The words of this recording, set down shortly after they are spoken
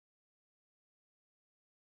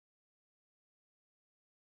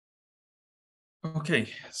Okay,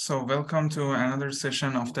 so welcome to another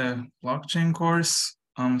session of the blockchain course.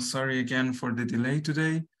 I'm sorry again for the delay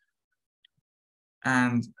today.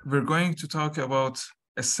 And we're going to talk about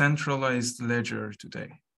a centralized ledger today.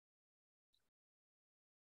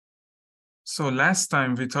 So last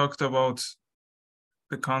time we talked about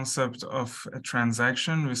the concept of a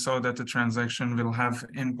transaction. We saw that the transaction will have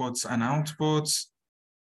inputs and outputs.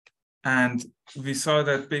 And we saw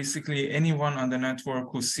that basically anyone on the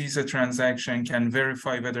network who sees a transaction can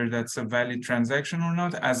verify whether that's a valid transaction or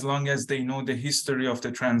not, as long as they know the history of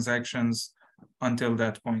the transactions until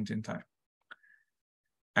that point in time.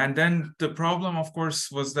 And then the problem, of course,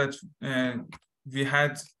 was that we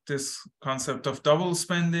had this concept of double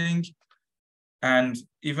spending. And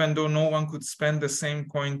even though no one could spend the same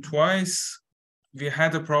coin twice, we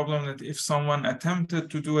had a problem that if someone attempted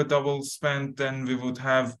to do a double spend, then we would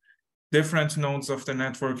have different nodes of the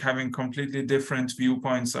network having completely different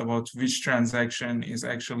viewpoints about which transaction is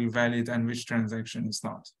actually valid and which transaction is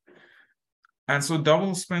not. And so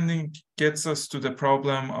double spending gets us to the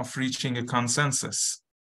problem of reaching a consensus.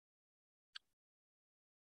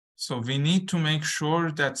 So we need to make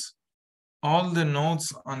sure that all the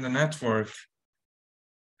nodes on the network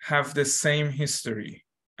have the same history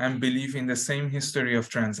and believe in the same history of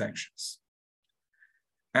transactions.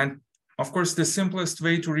 And of course, the simplest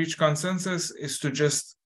way to reach consensus is to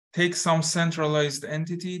just take some centralized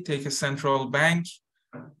entity, take a central bank,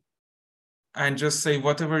 and just say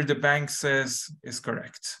whatever the bank says is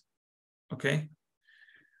correct, okay?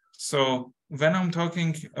 So when I'm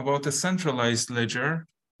talking about a centralized ledger,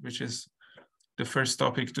 which is the first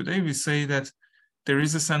topic today, we say that there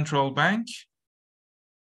is a central bank,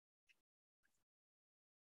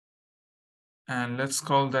 and let's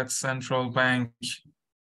call that central bank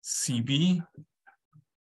CB,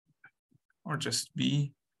 or just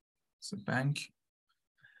B, it's a bank.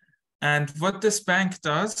 And what this bank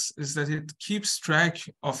does is that it keeps track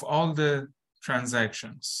of all the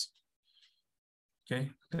transactions, okay?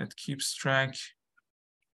 That keeps track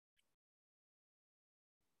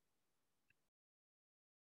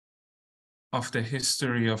of the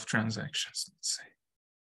history of transactions, let's say.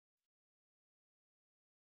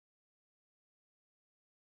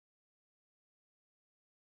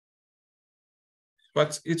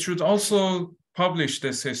 But it should also publish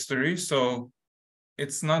this history. So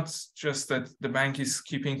it's not just that the bank is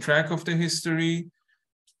keeping track of the history,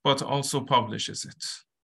 but also publishes it.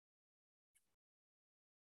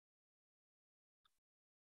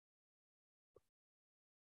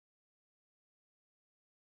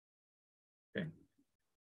 Okay.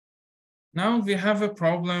 Now we have a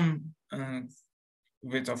problem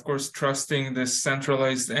with, of course, trusting this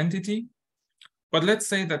centralized entity. But let's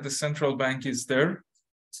say that the central bank is there.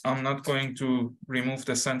 I'm not going to remove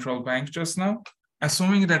the central bank just now.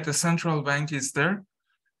 Assuming that the central bank is there,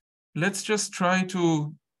 let's just try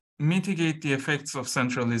to mitigate the effects of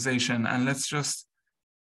centralization, and let's just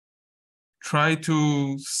try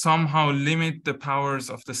to somehow limit the powers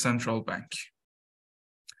of the central bank.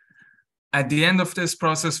 At the end of this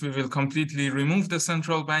process, we will completely remove the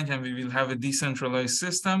central bank and we will have a decentralized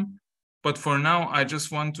system. But for now, I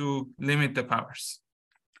just want to limit the powers.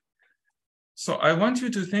 So I want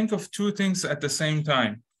you to think of two things at the same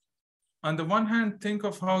time. On the one hand, think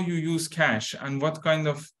of how you use cash and what kind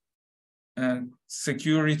of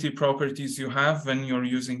security properties you have when you're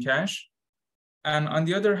using cash. And on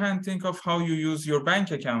the other hand, think of how you use your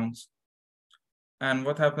bank account and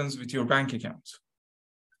what happens with your bank account,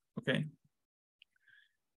 okay?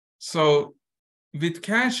 So with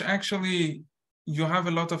cash, actually, you have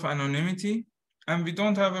a lot of anonymity, and we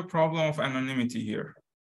don't have a problem of anonymity here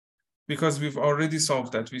because we've already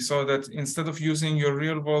solved that. We saw that instead of using your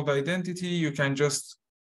real-world identity, you can just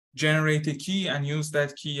generate a key and use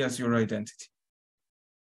that key as your identity,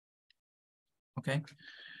 okay?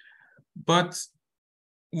 But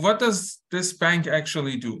what does this bank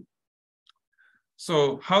actually do?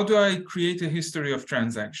 So how do I create a history of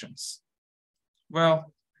transactions?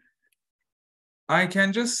 Well, I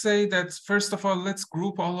can just say that, first of all, let's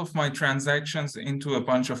group all of my transactions into a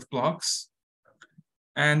bunch of blocks.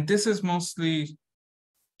 And this is mostly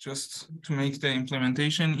just to make the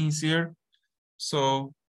implementation easier.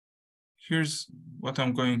 So here's what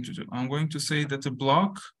I'm going to do. I'm going to say that a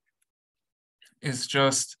block is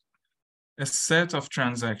just a set of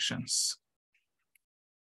transactions,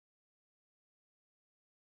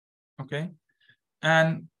 okay?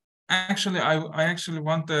 And actually, I actually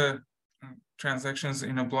want the transactions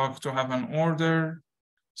in a block to have an order.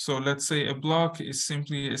 So let's say a block is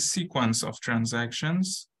simply a sequence of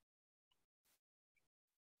transactions.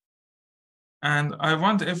 And I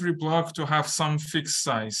want every block to have some fixed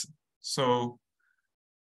size. So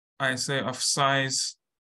I say of size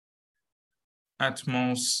at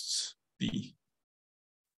most B.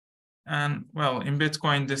 And well, in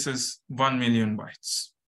Bitcoin, this is 1 million bytes.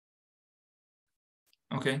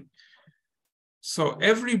 Okay. So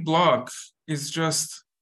every block is just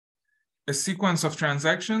a sequence of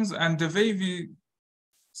transactions, and the way we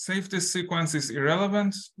save this sequence is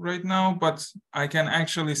irrelevant right now, but I can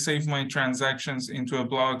actually save my transactions into a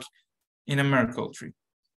block in a Merkle tree.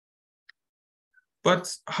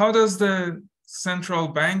 But how does the central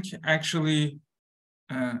bank actually,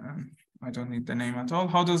 I don't need the name at all,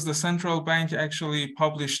 how does the central bank actually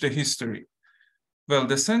publish the history? Well,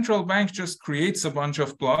 the central bank just creates a bunch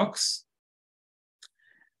of blocks.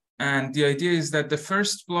 And the idea is that the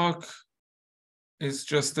first block is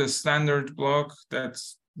just a standard block that,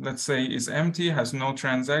 let's say, is empty, has no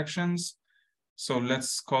transactions. So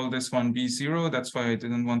let's call this one B0. That's why I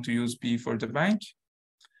didn't want to use B for the bank.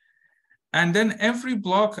 And then every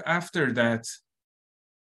block after that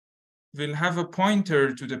will have a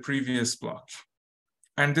pointer to the previous block.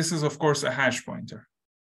 And this is, of course, a hash pointer.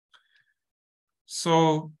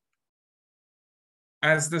 So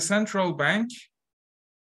as the central bank,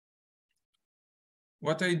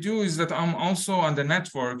 what I do is that I'm also on the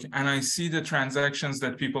network and I see the transactions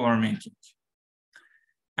that people are making.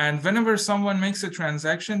 And whenever someone makes a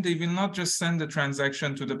transaction, they will not just send the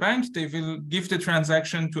transaction to the bank, they will give the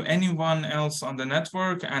transaction to anyone else on the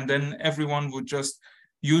network, and then everyone would just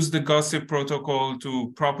use the gossip protocol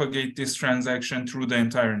to propagate this transaction through the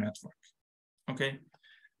entire network. Okay.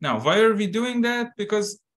 Now, why are we doing that?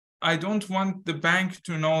 Because I don't want the bank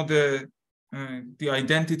to know the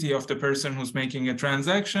identity of the person who's making a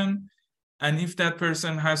transaction. And if that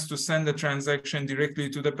person has to send a transaction directly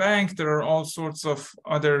to the bank, there are all sorts of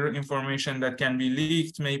other information that can be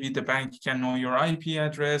leaked. Maybe the bank can know your IP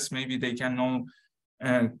address. Maybe they can know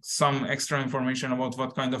some extra information about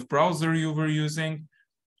what kind of browser you were using.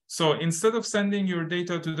 So instead of sending your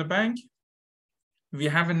data to the bank, we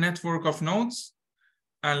have a network of nodes.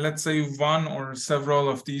 And let's say one or several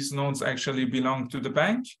of these nodes actually belong to the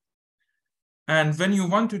bank. And when you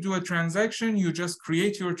want to do a transaction, you just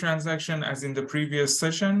create your transaction as in the previous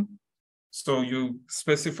session. So you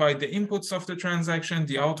specify the inputs of the transaction,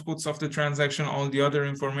 the outputs of the transaction, all the other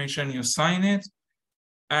information, you sign it.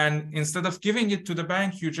 And instead of giving it to the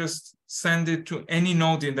bank, you just send it to any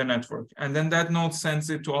node in the network. And then that node sends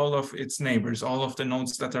it to all of its neighbors, all of the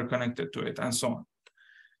nodes that are connected to it, and so on.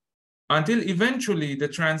 Until eventually the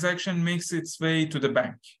transaction makes its way to the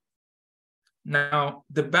bank. Now,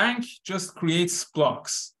 the bank just creates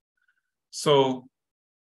blocks. So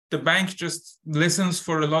the bank just listens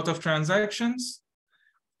for a lot of transactions.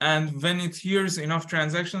 And when it hears enough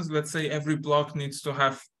transactions, let's say every block needs to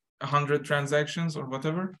have 100 transactions or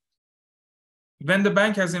whatever. When the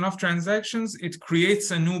bank has enough transactions, it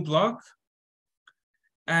creates a new block.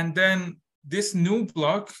 And then this new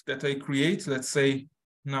block that I create, let's say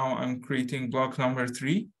now I'm creating block number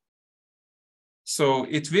 3. So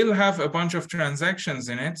it will have a bunch of transactions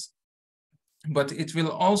in it, but it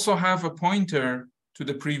will also have a pointer to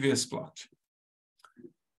the previous block.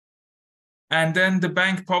 And then the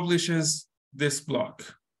bank publishes this block.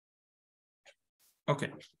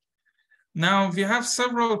 Okay. Now we have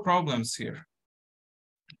several problems here.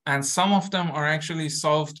 And some of them are actually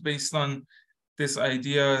solved based on this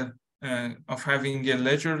idea of having a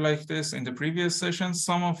ledger like this in the previous session.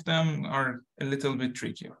 Some of them are a little bit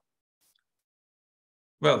trickier.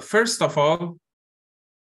 Well, first of all,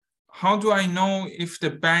 how do I know if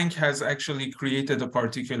the bank has actually created a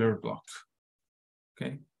particular block?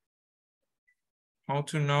 Okay. How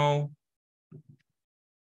to know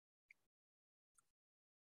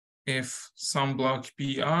if some block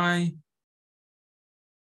BI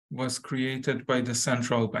was created by the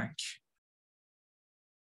central bank?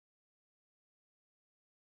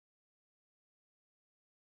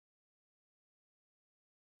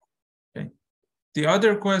 Okay. The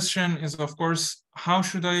other question is, of course, how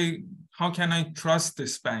can I trust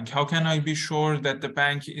this bank? How can I be sure that the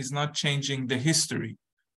bank is not changing the history?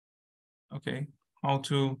 Okay, how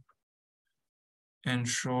to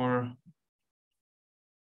ensure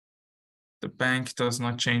the bank does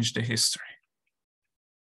not change the history?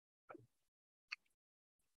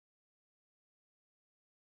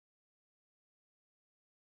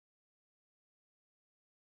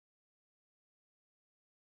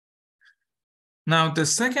 Now, the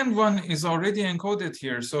second one is already encoded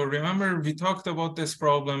here. So remember, we talked about this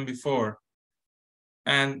problem before.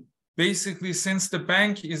 And basically, since the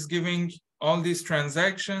bank is giving all these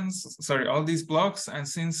transactions, all these blocks, and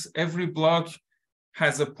since every block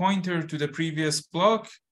has a pointer to the previous block,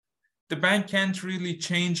 the bank can't really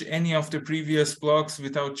change any of the previous blocks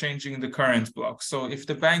without changing the current block. So if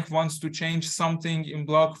the bank wants to change something in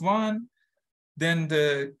block 1, then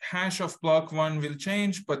the hash of block 1 will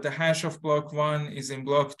change, but the hash of block 1 is in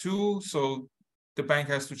block 2. So the bank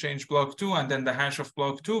has to change block 2, and then the hash of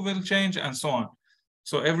block 2 will change, and so on.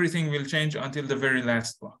 So everything will change until the very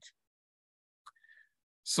last block.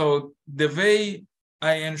 So the way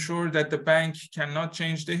I ensure that the bank cannot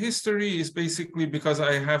change the history is basically because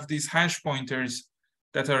I have these hash pointers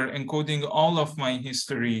that are encoding all of my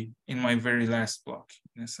history in my very last block,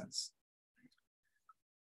 in a sense.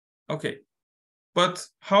 Okay, but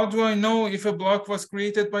how do I know if a block was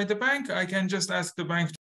created by the bank? I can just ask the bank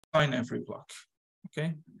to sign every block,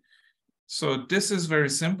 okay? So this is very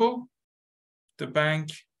simple. The bank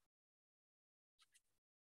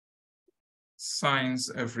signs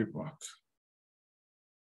every block.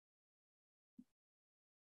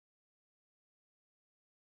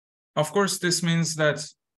 Of course, this means that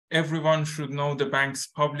everyone should know the bank's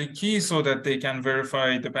public key so that they can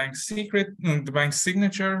verify the bank's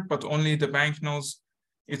signature, but only the bank knows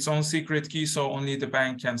its own secret key, so only the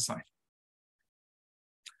bank can sign.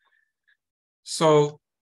 So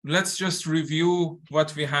let's just review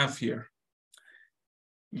what we have here.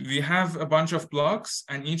 We have a bunch of blocks,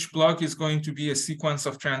 and each block is going to be a sequence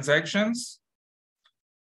of transactions,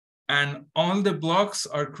 and all the blocks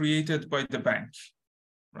are created by the bank.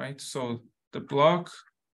 Right, so the block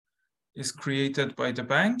is created by the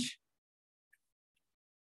bank,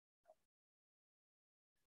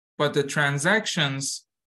 but the transactions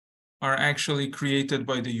are actually created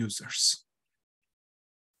by the users.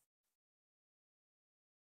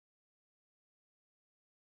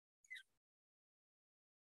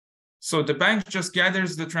 So the bank just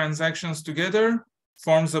gathers the transactions together,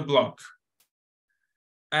 forms a block.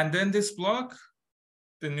 And then this block,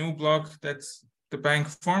 the new block that's the bank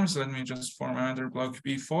forms, let me just form another block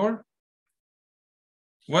B4.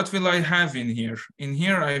 What will I have in here? In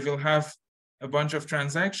here, I will have a bunch of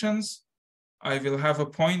transactions. I will have a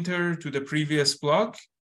pointer to the previous block.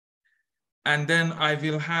 And then I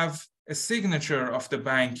will have a signature of the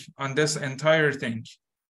bank on this entire thing.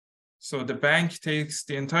 So the bank takes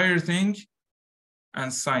the entire thing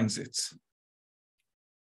and signs it.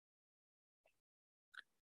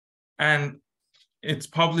 And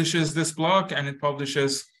it publishes this block, and it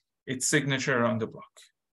publishes its signature on the block.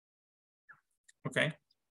 Okay.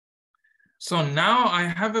 So now I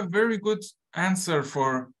have a very good answer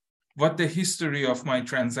for what the history of my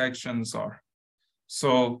transactions are.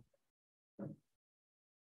 So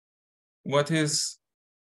what is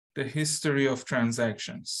the history of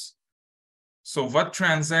transactions? So what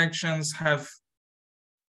transactions have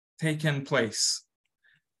taken place?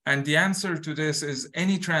 And the answer to this is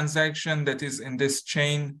any transaction that is in this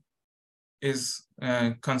chain is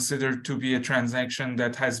considered to be a transaction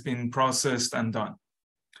that has been processed and done.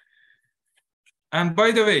 And by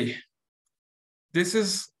the way, this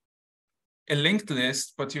is a linked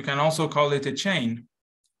list, but you can also call it a chain.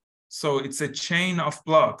 So it's a chain of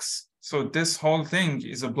blocks. So this whole thing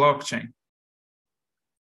is a blockchain.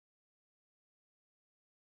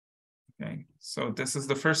 Okay, so this is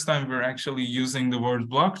the first time we're actually using the word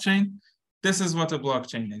blockchain. This is what a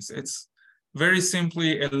blockchain is. It's very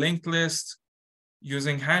simply a linked list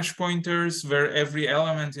using hash pointers where every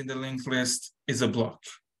element in the linked list is a block.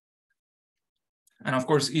 And of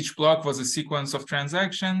course, each block was a sequence of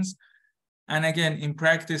transactions. And again, in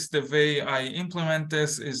practice, the way I implement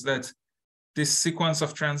this is that this sequence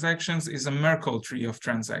of transactions is a Merkle tree of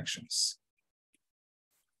transactions.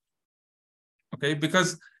 Okay,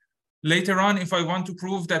 because later on, if I want to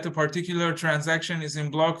prove that a particular transaction is in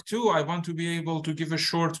block 2, I want to be able to give a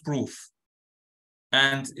short proof.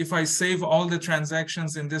 And if I save all the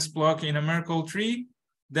transactions in this block in a Merkle tree,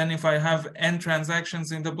 then if I have n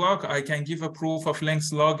transactions in the block, I can give a proof of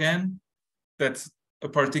length log n that a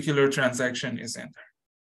particular transaction is in there.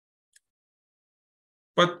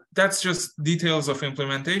 But that's just details of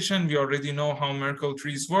implementation. We already know how Merkle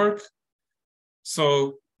trees work.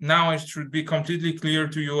 So now it should be completely clear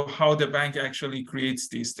to you how the bank actually creates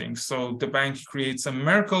these things. So the bank creates a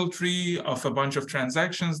Merkle tree of a bunch of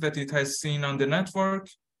transactions that it has seen on the network,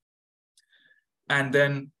 and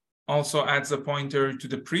then also adds a pointer to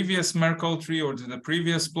the previous Merkle tree or to the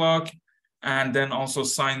previous block, and then also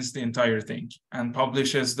signs the entire thing and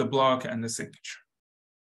publishes the block and the signature.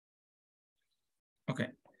 Okay.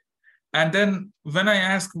 And then when I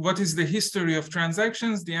ask what is the history of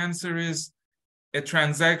transactions, the answer is a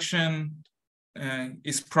transaction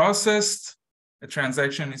is processed, a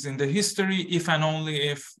transaction is in the history if and only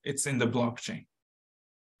if it's in the blockchain.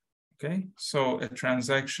 Okay, so a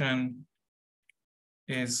transaction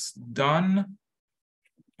is done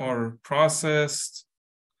or processed,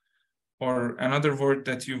 or another word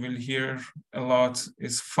that you will hear a lot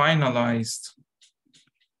is finalized.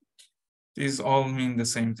 These all mean the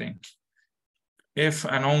same thing. If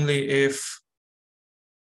and only if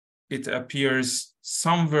it appears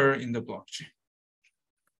somewhere in the blockchain.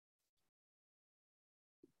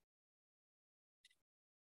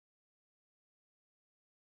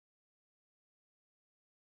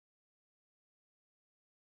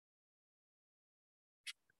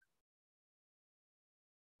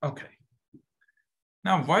 Okay.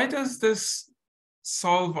 Now, why does this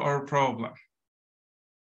solve our problem?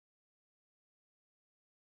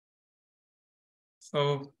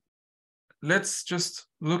 So let's just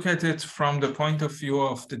look at it from the point of view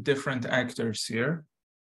of the different actors here.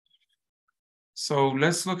 So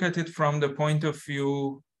let's look at it from the point of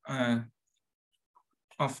view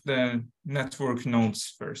of the network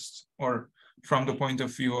nodes first, or from the point of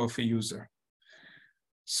view of a user.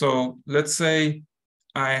 So let's say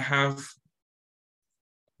I have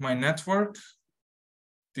my network.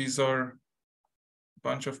 These are a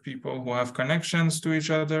bunch of people who have connections to each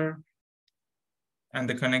other, and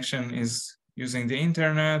the connection is using the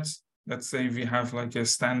internet. Let's say we have like a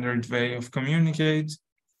standard way of communicate.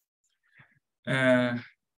 And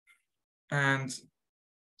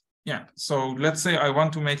yeah, so let's say I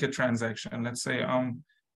want to make a transaction. Let's say I'm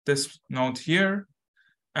this node here,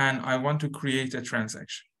 and I want to create a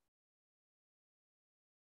transaction.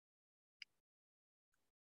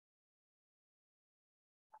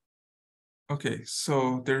 Okay,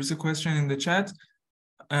 so there's a question in the chat.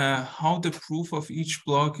 How the proof of each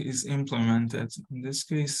block is implemented. In this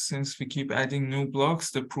case, since we keep adding new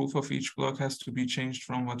blocks, the proof of each block has to be changed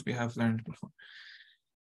from what we have learned before.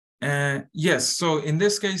 Yes, so in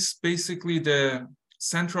this case, basically the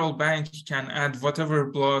central bank can add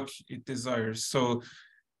whatever block it desires. So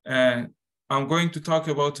I'm going to talk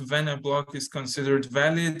about when a block is considered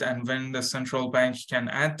valid and when the central bank can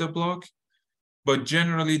add the block. But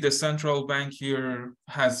generally, the central bank here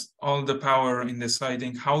has all the power in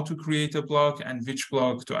deciding how to create a block and which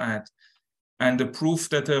block to add. And the proof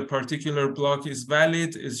that a particular block is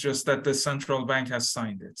valid is just that the central bank has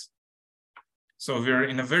signed it. So we're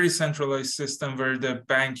in a very centralized system where the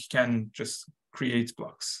bank can just create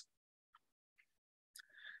blocks.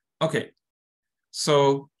 Okay,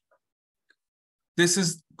 so this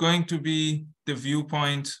is going to be the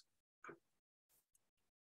viewpoint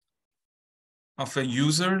of a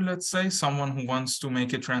user, let's say, someone who wants to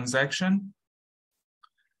make a transaction.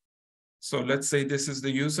 So let's say this is the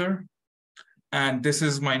user, and this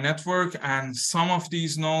is my network, and some of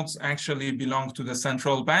these nodes actually belong to the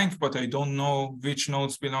central bank, but I don't know which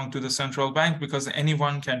nodes belong to the central bank because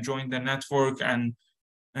anyone can join the network and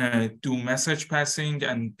do message passing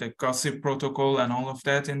and the gossip protocol and all of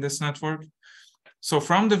that in this network. So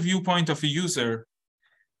from the viewpoint of a user,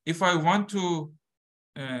 if I want to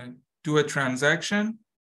do a transaction,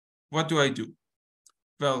 what do I do?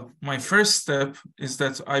 Well, my first step is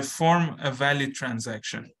that I form a valid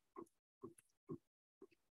transaction.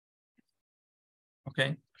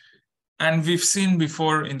 Okay. And we've seen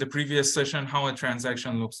before in the previous session how a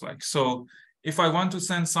transaction looks like. So if I want to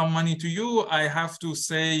send some money to you, I have to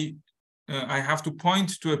say, I have to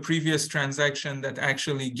point to a previous transaction that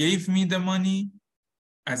actually gave me the money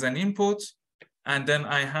as an input. And then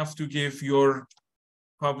I have to give your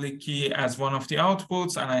public key as one of the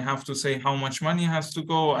outputs, and I have to say how much money has to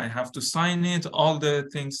go. I have to sign it, all the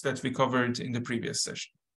things that we covered in the previous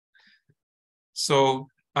session. So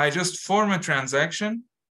I just form a transaction,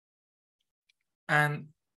 and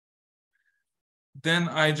then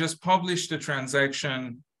I just publish the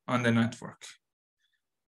transaction on the network.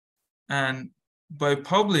 And by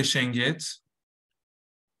publishing it,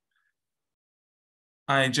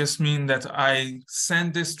 I just mean that I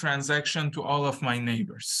send this transaction to all of my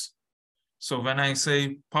neighbors. So when I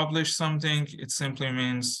say publish something, it simply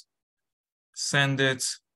means send it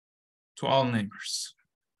to all neighbors.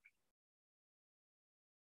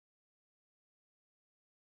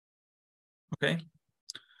 Okay.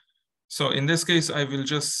 So in this case, I will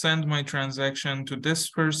just send my transaction to this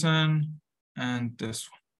person and this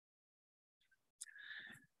one.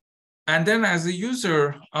 And then as a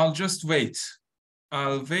user, I'll just wait.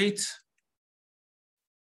 I'll wait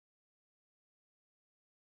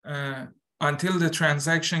until the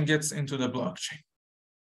transaction gets into the blockchain.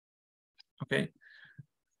 Okay.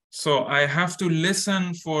 So I have to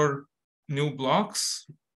listen for new blocks.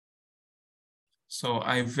 So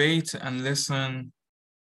I wait and listen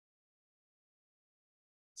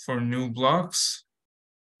for new blocks.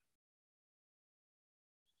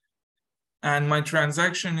 And my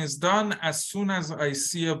transaction is done as soon as I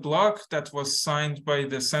see a block that was signed by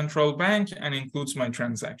the central bank and includes my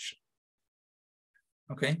transaction.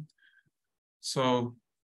 Okay, so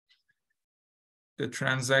the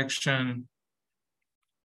transaction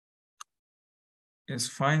is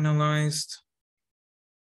finalized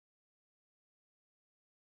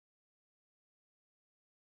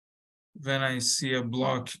when I see a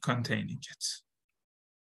block containing it.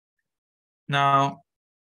 Now,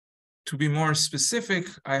 to be more specific,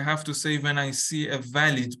 I have to say when I see a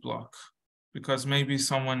valid block, because maybe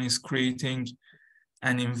someone is creating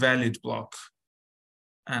an invalid block,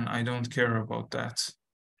 and I don't care about that.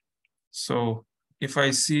 So if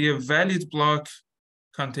I see a valid block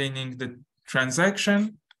containing the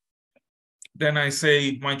transaction, then I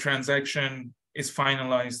say my transaction is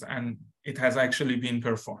finalized and it has actually been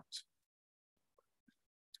performed.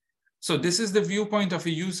 So this is the viewpoint of a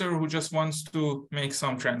user who just wants to make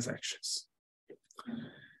some transactions.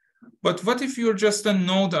 But what if you're just a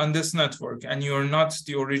node on this network and you're not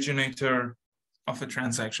the originator of a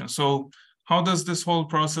transaction? So how does this whole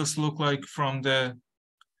process look like from the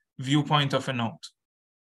viewpoint of a node?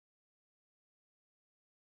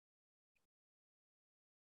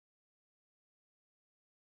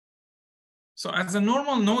 So as a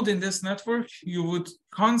normal node in this network, you would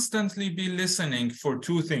constantly be listening for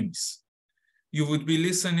two things. You would be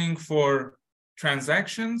listening for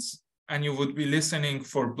transactions and you would be listening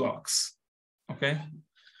for blocks, okay?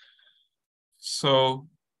 So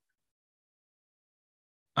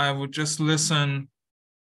I would just listen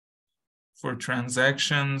for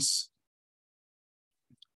transactions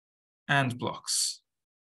and blocks.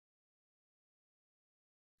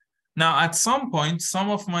 Now, at some point, some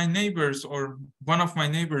of my neighbors or one of my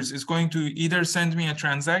neighbors is going to either send me a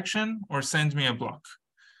transaction or send me a block.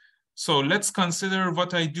 So let's consider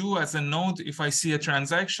what I do as a node if I see a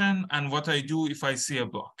transaction and what I do if I see a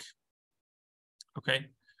block. Okay,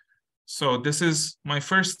 so this is my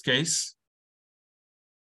first case.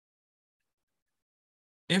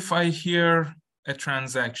 If I hear a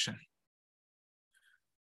transaction,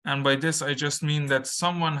 and by this, I just mean that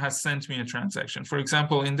someone has sent me a transaction. For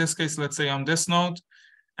example, in this case, let's say I'm this node,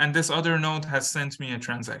 and this other node has sent me a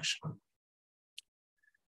transaction.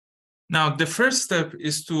 Now, the first step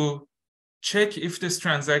is to check if this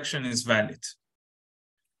transaction is valid.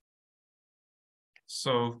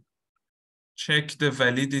 So check the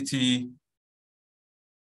validity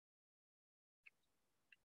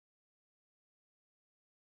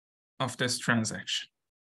of this transaction.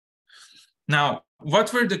 Now,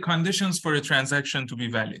 what were the conditions for a transaction to be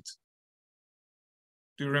valid?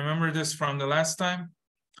 Do you remember this from the last time?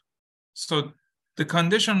 So the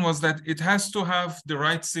condition was that it has to have the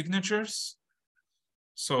right signatures.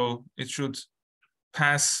 So it should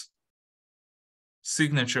pass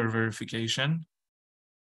signature verification,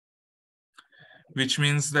 which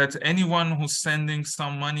means that anyone who's sending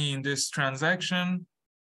some money in this transaction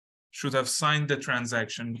should have signed the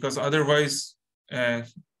transaction, because otherwise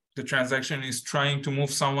the transaction is trying to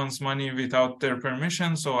move someone's money without their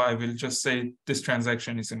permission. So I will just say this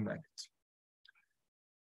transaction is invalid.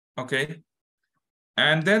 Okay.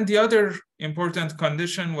 And then the other important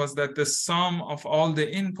condition was that the sum of all the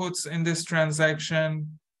inputs in this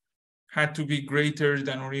transaction had to be greater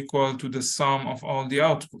than or equal to the sum of all the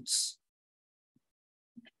outputs.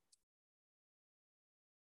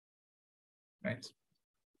 Right.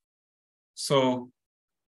 So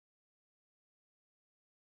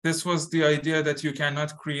this was the idea that you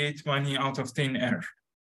cannot create money out of thin air.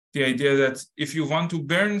 The idea that if you want to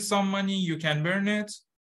burn some money, you can burn it,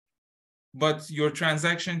 but your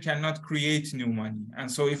transaction cannot create new money.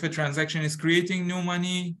 And so if a transaction is creating new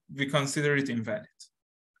money, we consider it invalid.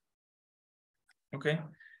 Okay.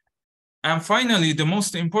 And finally, the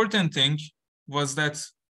most important thing was that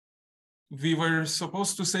we were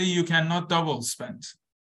supposed to say you cannot double spend.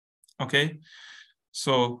 Okay.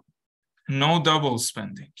 So no double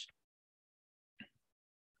spending.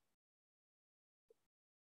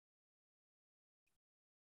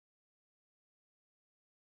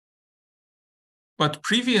 But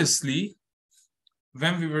previously,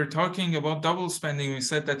 when we were talking about double spending, we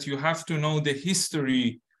said that you have to know the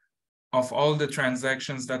history of all the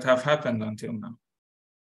transactions that have happened until now.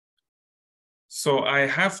 So I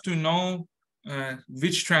have to know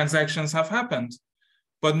which transactions have happened.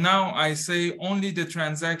 But now I say only the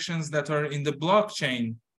transactions that are in the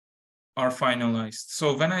blockchain are finalized.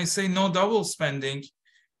 So when I say no double spending,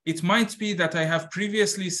 it might be that I have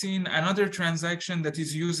previously seen another transaction that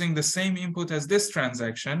is using the same input as this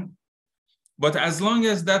transaction. But as long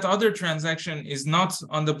as that other transaction is not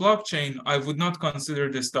on the blockchain, I would not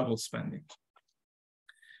consider this double spending.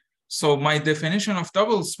 So my definition of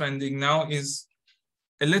double spending now is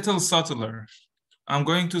a little subtler. I'm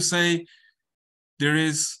going to say there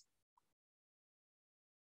is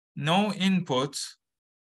no input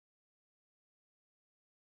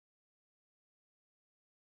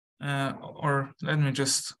or let me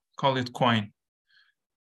just call it coin.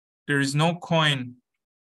 There is no coin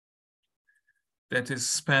that is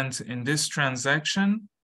spent in this transaction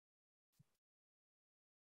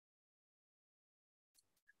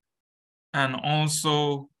and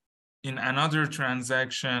also in another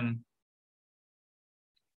transaction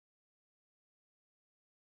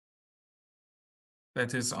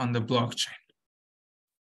that is on the blockchain.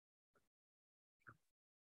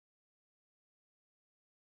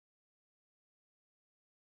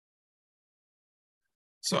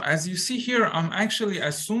 So as you see here, I'm actually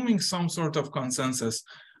assuming some sort of consensus.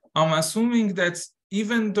 I'm assuming that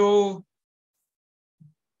even though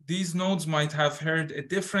these nodes might have heard a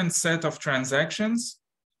different set of transactions,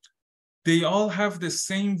 they all have the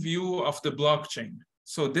same view of the blockchain.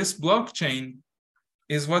 So this blockchain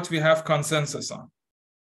is what we have consensus on.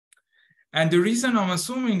 And the reason I'm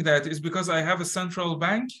assuming that is because I have a central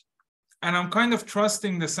bank and I'm kind of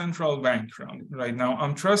trusting the central bank right now.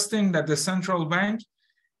 I'm trusting that the central bank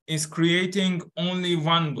is creating only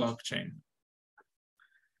one blockchain.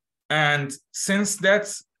 And since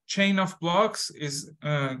that chain of blocks is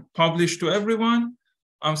published to everyone,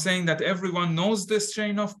 I'm saying that everyone knows this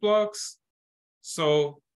chain of blocks.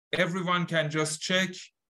 So everyone can just check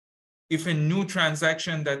if a new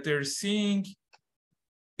transaction that they're seeing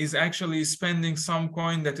is actually spending some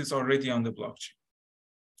coin that is already on the blockchain.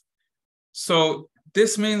 So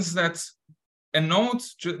this means that a node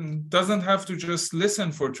doesn't have to just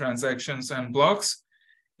listen for transactions and blocks.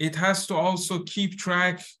 It has to also keep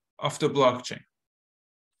track of the blockchain.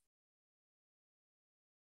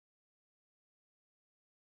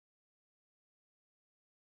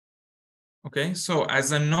 Okay, so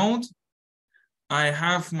as a node, I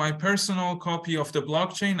have my personal copy of the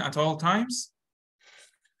blockchain at all times.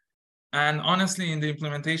 And honestly, in the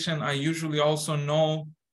implementation, I usually also know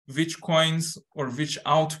which coins or which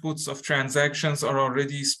outputs of transactions are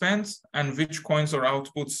already spent and which coins or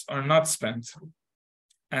outputs are not spent.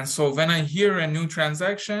 And so when I hear a new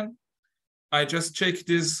transaction, I just check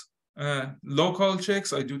these local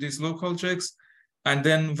checks. I do these local checks. And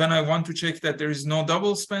then when I want to check that there is no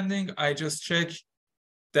double spending, I just check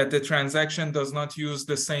that the transaction does not use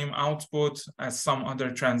the same output as some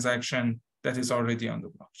other transaction that is already on the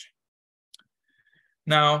blockchain.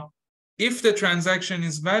 Now, if the transaction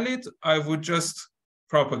is valid, I would just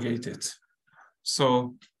propagate it.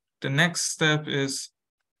 So the next step is,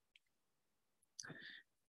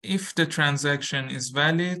 if the transaction is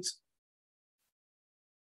valid,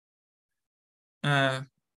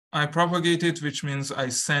 I propagate it, which means I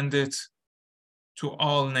send it to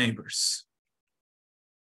all neighbors.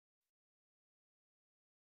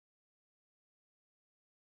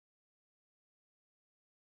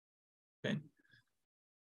 Okay.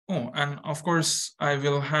 Oh, and of course, I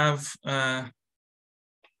will have a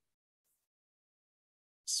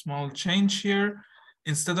small change here.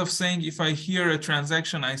 Instead of saying if I hear a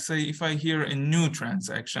transaction, I say if I hear a new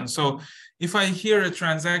transaction. So if I hear a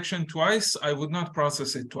transaction twice, I would not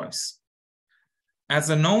process it twice. As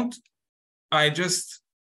a node, I just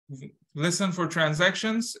listen for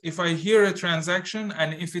transactions. If I hear a transaction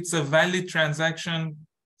and if it's a valid transaction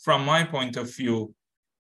from my point of view,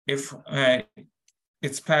 if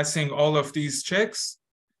it's passing all of these checks,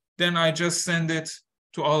 then I just send it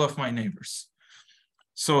to all of my neighbors.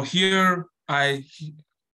 So here,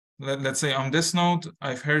 let's say on this node,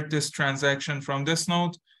 I've heard this transaction from this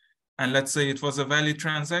node, and let's say it was a valid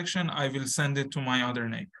transaction, I will send it to my other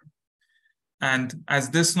neighbor. And as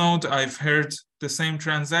this node, I've heard the same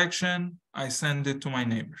transaction, I send it to my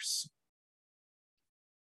neighbors.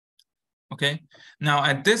 Okay, now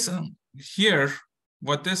at this here,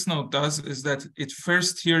 what this node does is that it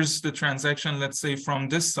first hears the transaction, let's say from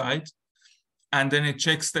this side, and then it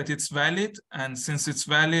checks that it's valid. And since it's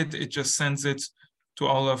valid, it just sends it to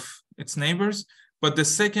all of its neighbors. But the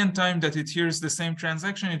second time that it hears the same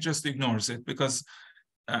transaction, it just ignores it because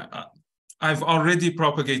I've already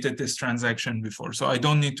propagated this transaction before, so I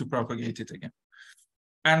don't need to propagate it again.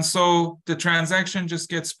 And so the transaction just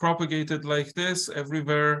gets propagated like this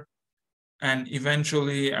everywhere. And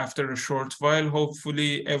eventually, after a short while,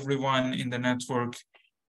 hopefully everyone in the network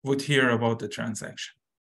would hear about the transaction.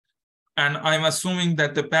 And I'm assuming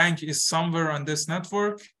that the bank is somewhere on this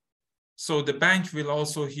network. So the bank will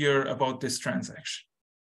also hear about this transaction.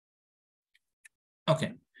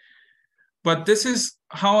 Okay. But this is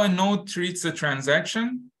how a node treats a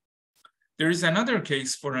transaction. There is another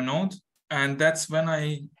case for a node, and that's when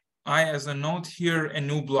I as a node hear a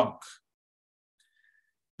new block.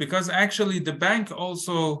 Because actually the bank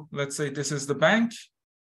also, let's say this is the bank.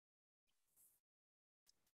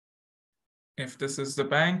 If this is the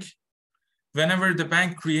bank, whenever the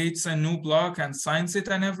bank creates a new block and signs it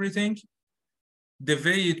and everything, the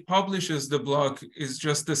way it publishes the block is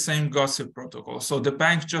just the same gossip protocol. So the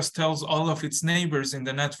bank just tells all of its neighbors in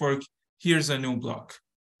the network, here's a new block.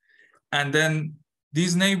 And then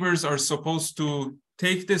these neighbors are supposed to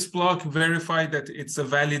take this block, verify that it's a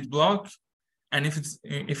valid block. And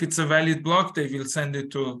if it's a valid block, they will send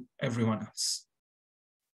it to everyone else.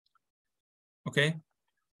 Okay,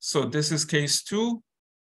 so this is case 2.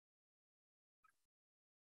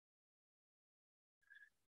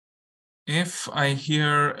 If I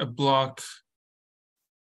hear a block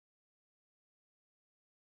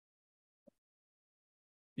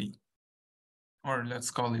B, or let's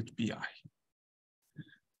call it BI.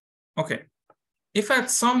 Okay, if at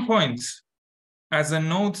some point, as a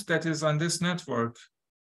node that is on this network,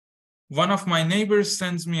 one of my neighbors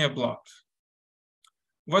sends me a block,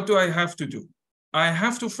 what do I have to do? I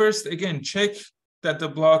have to first, again, check that the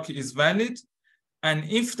block is valid. And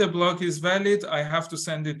if the block is valid, I have to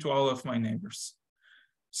send it to all of my neighbors.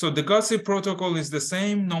 So the gossip protocol is the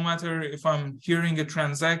same, no matter if I'm hearing a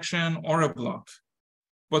transaction or a block.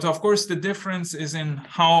 But of course, the difference is in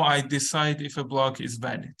how I decide if a block is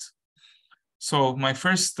valid. So my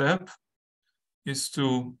first step is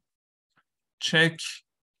to check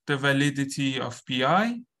the validity of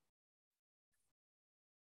PI.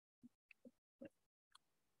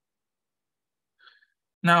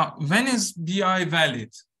 Now, when is BI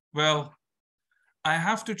valid? Well, I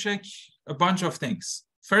have to check a bunch of things.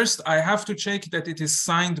 First, I have to check that it is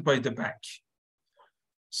signed by the bank.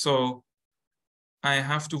 So I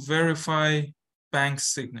have to verify bank's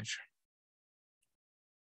signature.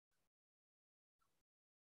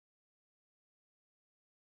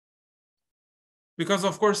 Because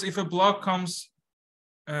of course, if a block comes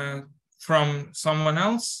from someone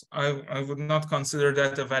else, I would not consider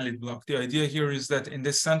that a valid block. The idea here is that in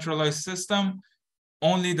this centralized system,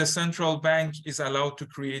 only the central bank is allowed to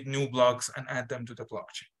create new blocks and add them to the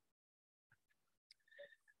blockchain.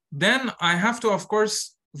 Then I have to, of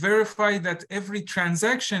course, verify that every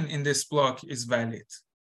transaction in this block is valid.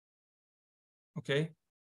 Okay,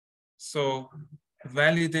 so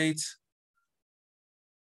validate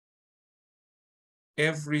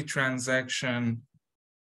every transaction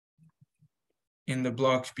in the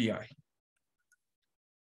block PI.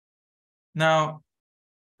 Now,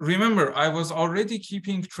 remember, I was already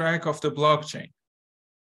keeping track of the blockchain.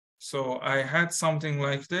 So I had something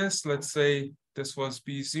like this. Let's say this was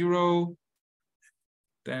B0,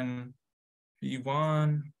 then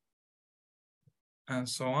B1, and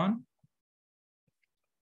so on.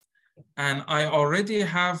 And I already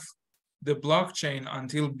have the blockchain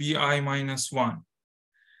until BI-1.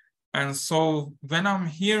 And so when I'm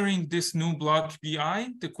hearing this new block BI,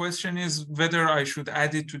 the question is whether I should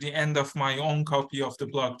add it to the end of my own copy of the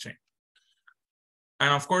blockchain.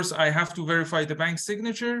 And of course, I have to verify the bank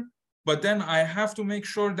signature, but then I have to make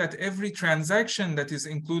sure that every transaction that is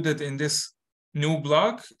included in this new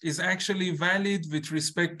block is actually valid with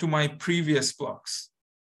respect to my previous blocks.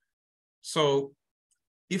 So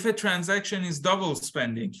if a transaction is double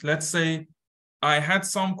spending, let's say I had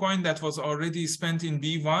some coin that was already spent in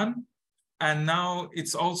B1, and now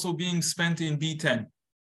it's also being spent in B10.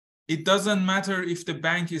 It doesn't matter if the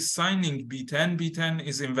bank is signing B10, B10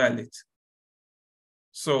 is invalid.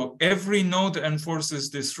 So every node enforces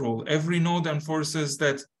this rule. Every node enforces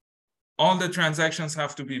that all the transactions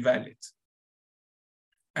have to be valid.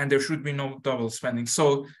 And there should be no double spending.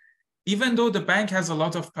 So even though the bank has a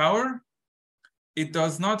lot of power, it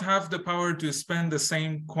does not have the power to spend the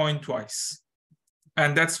same coin twice.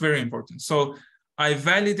 And that's very important. So I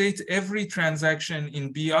validate every transaction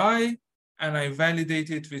in BI, and I validate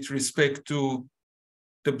it with respect to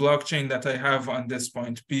the blockchain that I have on this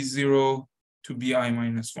point, B0 to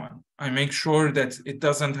BI-1. I make sure that it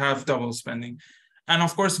doesn't have double spending. And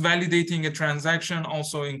of course, validating a transaction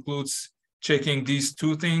also includes checking these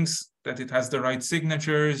two things, that it has the right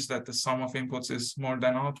signatures, that the sum of inputs is more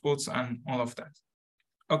than outputs, and all of that.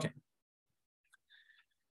 Okay.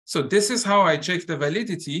 So this is how I check the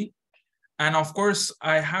validity. And of course,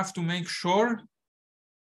 I have to make sure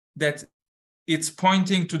that it's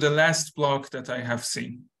pointing to the last block that I have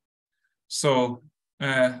seen. So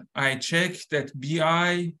I check that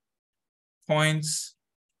BI points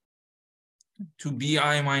to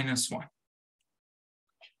BI-1.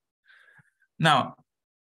 Now,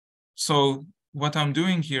 so what I'm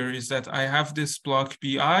doing here is that I have this block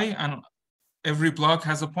BI, and every block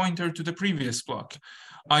has a pointer to the previous block.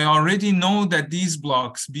 I already know that these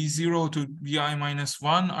blocks, B0 to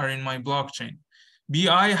BI-1, are in my blockchain.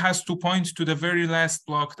 BI has to point to the very last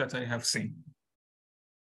block that I have seen.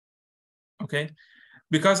 Okay?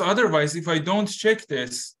 Because otherwise, if I don't check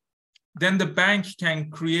this, then the bank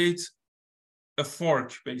can create a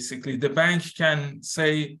fork, basically. The bank can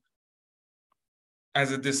say,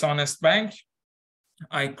 as a dishonest bank,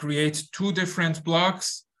 I create two different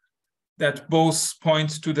blocks that both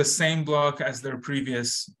point to the same block as their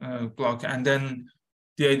previous block. And then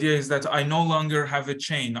the idea is that I no longer have a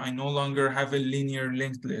chain. I no longer have a linear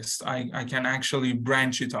linked list. I can actually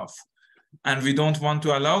branch it off. And we don't want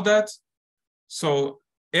to allow that. So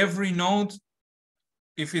every node,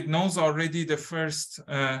 if it knows already the first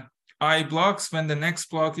I blocks, when the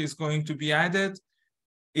next block is going to be added,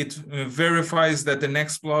 it verifies that the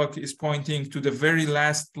next block is pointing to the very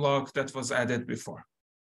last block that was added before.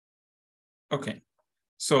 Okay,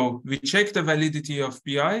 so we check the validity of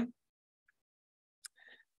BI.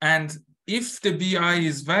 And if the BI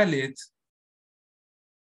is valid,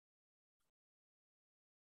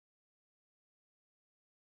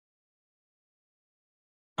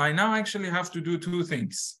 I now actually have to do two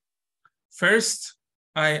things. First,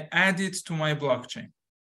 I add it to my blockchain.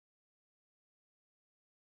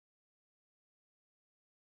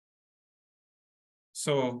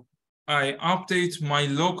 So I update my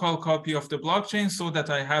local copy of the blockchain so that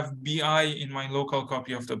I have BI in my local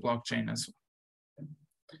copy of the blockchain as well.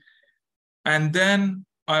 And then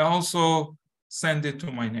I also send it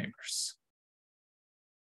to my neighbors.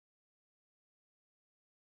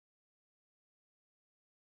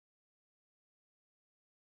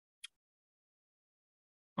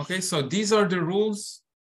 Okay, so these are the rules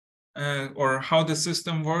or how the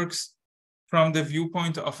system works from the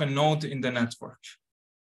viewpoint of a node in the network.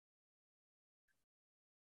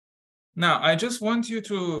 Now, I just want you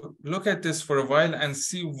to look at this for a while and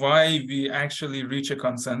see why we actually reach a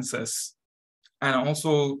consensus, and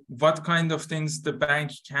also what kind of things the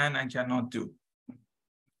bank can and cannot do.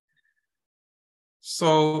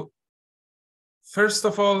 So, first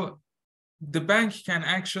of all, the bank can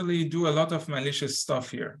actually do a lot of malicious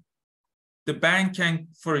stuff here. The bank can,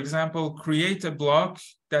 for example, create a block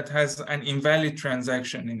that has an invalid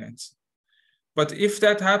transaction in it. But if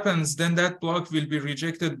that happens, then that block will be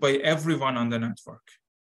rejected by everyone on the network.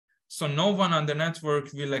 So no one on the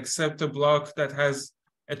network will accept a block that has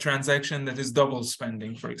a transaction that is double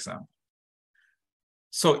spending, for example.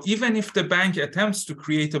 So even if the bank attempts to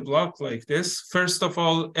create a block like this, first of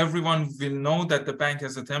all, everyone will know that the bank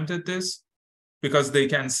has attempted this because they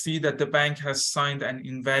can see that the bank has signed an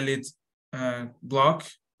invalid block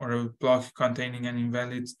or a block containing an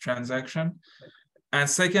invalid transaction. And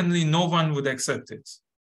secondly, no one would accept it.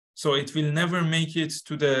 So it will never make it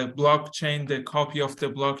to the blockchain, the copy of the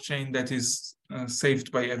blockchain that is saved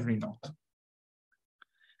by every node.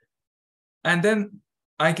 And then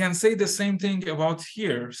I can say the same thing about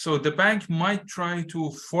here. So the bank might try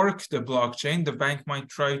to fork the blockchain. The bank might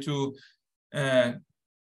try to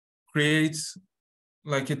create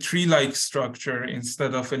like a tree-like structure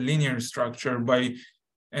instead of a linear structure by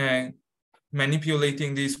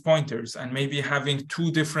manipulating these pointers and maybe having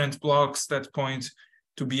two different blocks that point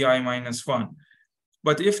to BI-1.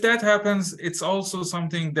 But if that happens, it's also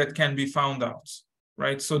something that can be found out,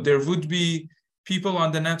 right? So there would be people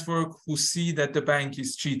on the network who see that the bank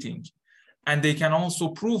is cheating, and they can also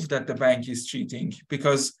prove that the bank is cheating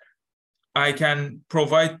because I can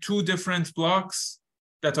provide two different blocks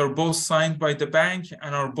that are both signed by the bank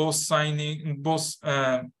and are both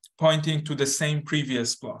pointing to the same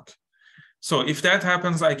previous block. So if that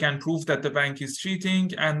happens, I can prove that the bank is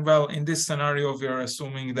cheating. And well, in this scenario, we are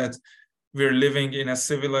assuming that we're living in a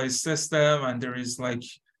civilized system and there is like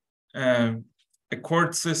a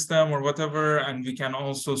court system or whatever, and we can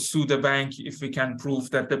also sue the bank if we can prove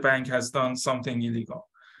that the bank has done something illegal.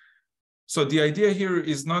 So the idea here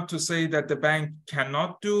is not to say that the bank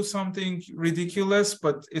cannot do something ridiculous,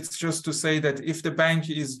 but it's just to say that if the bank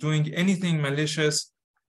is doing anything malicious,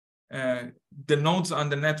 the nodes on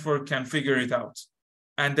the network can figure it out.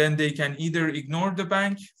 And then they can either ignore the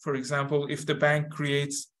bank. For example, if the bank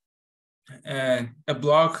creates a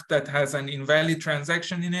block that has an invalid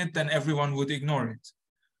transaction in it, then everyone would ignore it.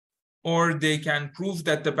 Or they can prove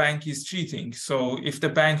that the bank is cheating. So if the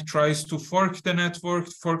bank tries to fork the network,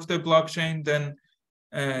 fork the blockchain, then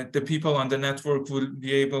the people on the network will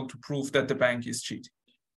be able to prove that the bank is cheating.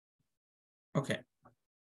 Okay.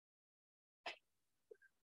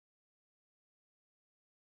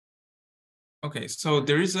 Okay, so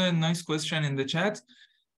there is a nice question in the chat.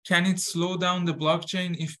 can it slow down the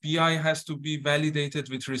blockchain if BI has to be validated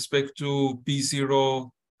with respect to B0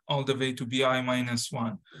 all the way to BI minus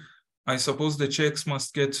 1? I suppose the checks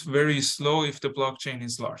must get very slow if the blockchain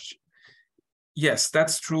is large. Yes,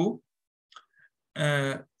 that's true.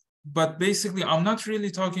 But basically, I'm not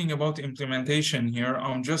really talking about implementation here.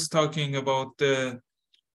 I'm just talking about the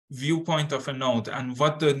viewpoint of a node and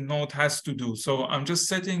what the node has to do. So I'm just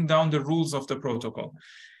setting down the rules of the protocol.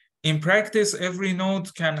 In practice, every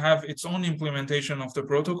node can have its own implementation of the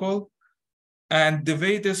protocol. And the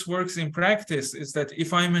way this works in practice is that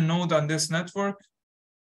if I'm a node on this network,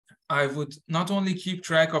 I would not only keep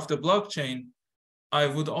track of the blockchain, I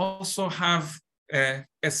would also have a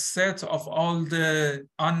set of all the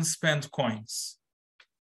unspent coins.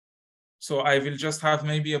 So I will just have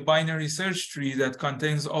maybe a binary search tree that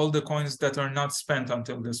contains all the coins that are not spent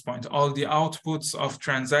until this point, all the outputs of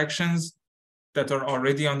transactions that are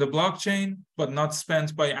already on the blockchain, but not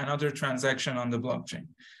spent by another transaction on the blockchain.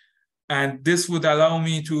 And this would allow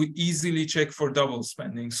me to easily check for double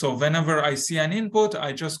spending. So whenever I see an input,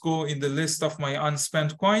 I just go in the list of my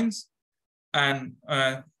unspent coins, and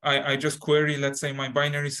I just query, let's say, my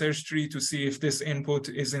binary search tree to see if this input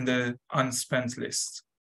is in the unspent list.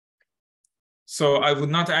 So I would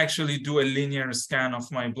not actually do a linear scan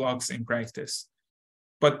of my blocks in practice.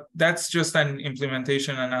 But that's just an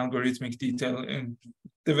implementation and algorithmic detail. And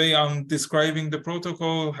the way I'm describing the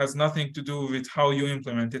protocol has nothing to do with how you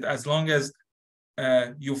implement it. As long as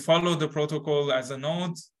you follow the protocol as a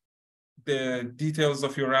node, the details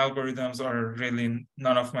of your algorithms are really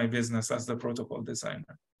none of my business as the protocol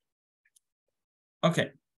designer.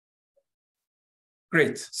 Okay,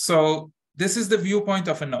 great. So this is the viewpoint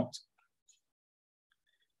of a node.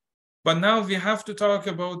 But now we have to talk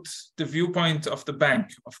about the viewpoint of the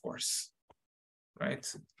bank, of course, right?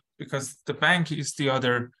 Because the bank is the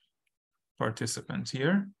other participant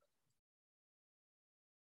here.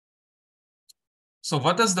 So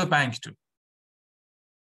what does the bank do?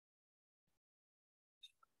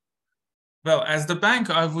 Well, as the bank,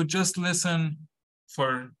 I would just listen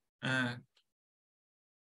for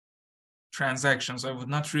transactions. I would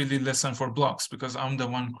not really listen for blocks because I'm the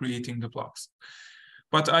one creating the blocks.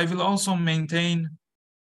 But I will also maintain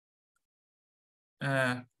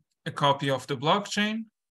a copy of the blockchain.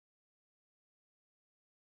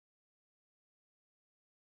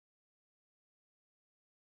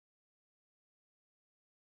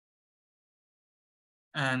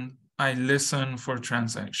 And I listen for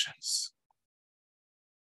transactions.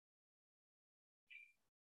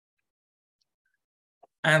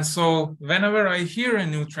 And so whenever I hear a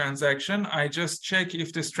new transaction, I just check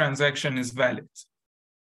if this transaction is valid.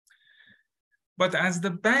 But as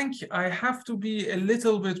the bank, I have to be a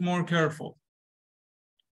little bit more careful.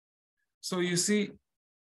 So you see,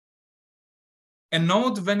 a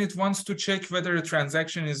node, when it wants to check whether a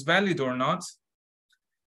transaction is valid or not,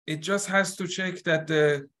 it just has to check that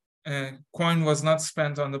the coin was not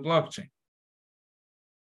spent on the blockchain.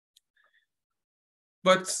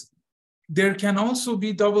 But there can also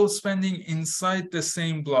be double spending inside the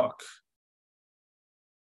same block,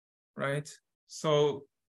 right? So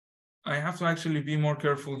I have to actually be more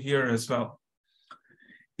careful here as well.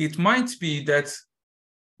 It might be that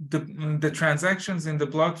the transactions in the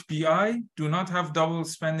block BI do not have double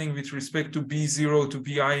spending with respect to B0 to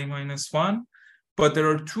BI minus 1, but there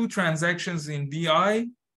are two transactions in BI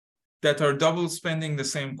that are double spending the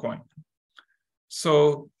same coin.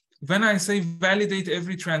 So when I say validate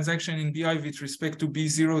every transaction in BI with respect to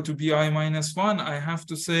B0 to BI minus 1, I have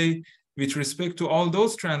to say with respect to all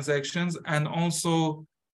those transactions and also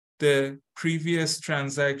the previous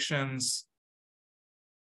transactions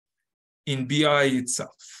in BI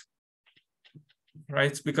itself,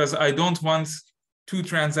 right? Because I don't want two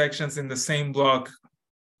transactions in the same block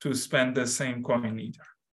to spend the same coin either.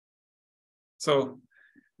 So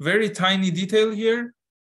very tiny detail here,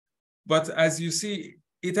 but as you see,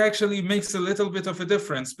 it actually makes a little bit of a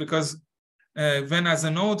difference because when as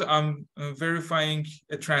a node, I'm verifying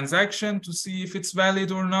a transaction to see if it's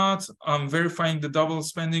valid or not. I'm verifying the double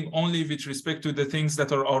spending only with respect to the things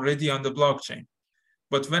that are already on the blockchain.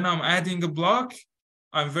 But when I'm adding a block,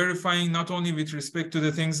 I'm verifying not only with respect to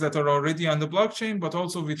the things that are already on the blockchain, but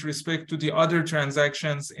also with respect to the other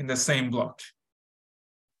transactions in the same block.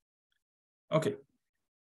 Okay.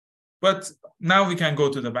 But now we can go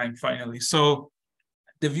to the bank finally. So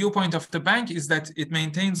the viewpoint of the bank is that it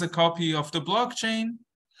maintains a copy of the blockchain.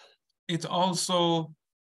 It also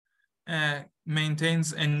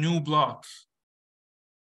maintains a new block.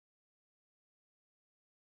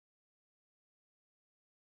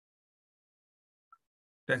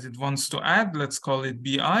 That it wants to add, let's call it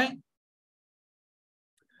BI.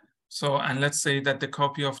 So, and let's say that the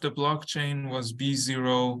copy of the blockchain was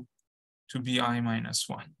B0 to BI minus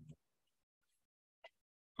 1.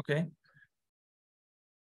 Okay.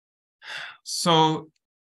 So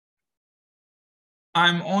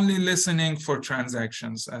I'm only listening for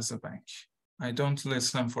transactions as a bank. I don't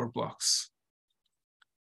listen for blocks.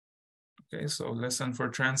 Okay, so listen for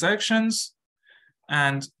transactions.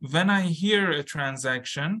 And when I hear a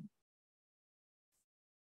transaction,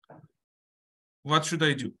 what should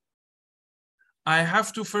I do? I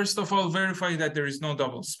have to, first of all, verify that there is no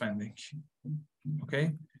double spending.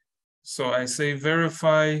 Okay, so I say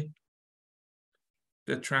verify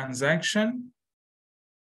the transaction.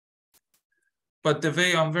 But the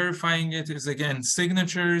way I'm verifying it is, again,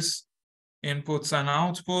 signatures, inputs and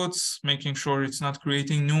outputs, making sure it's not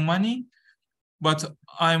creating new money. But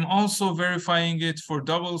I'm also verifying it for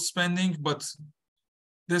double spending, but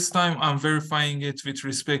this time I'm verifying it with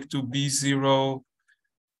respect to B0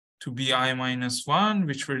 to BI minus 1,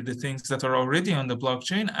 which were the things that are already on the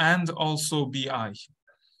blockchain, and also BI.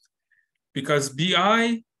 Because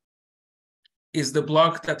BI is the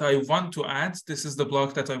block that I want to add. This is the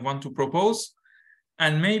block that I want to propose.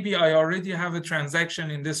 And maybe I already have a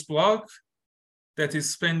transaction in this block that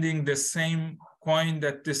is spending the same coin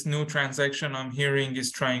that this new transaction I'm hearing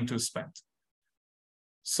is trying to spend.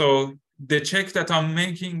 So the check that I'm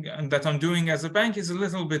making and that I'm doing as a bank is a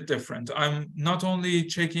little bit different. I'm not only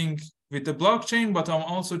checking with the blockchain, but I'm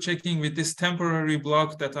also checking with this temporary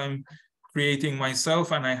block that I'm creating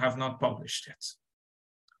myself and I have not published yet.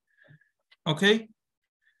 Okay.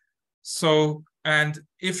 So, and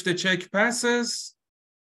if the check passes,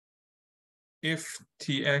 if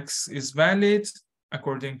TX is valid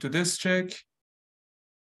according to this check,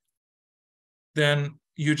 then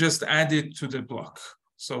you just add it to the block.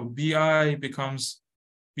 So BI becomes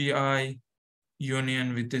BI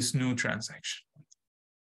union with this new transaction.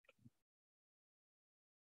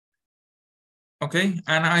 Okay,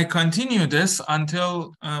 and I continue this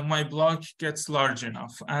until my block gets large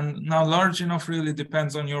enough. And now large enough really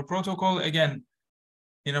depends on your protocol. Again,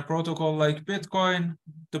 in a protocol like Bitcoin,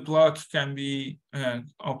 the block can be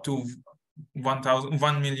up to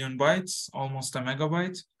 1 million bytes, almost a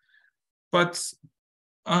megabyte. But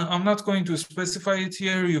I'm not going to specify it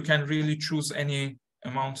here. You can really choose any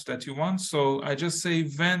amount that you want. So I just say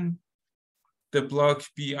when the block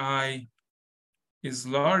BI is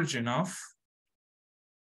large enough,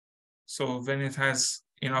 so when it has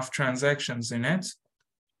enough transactions in it,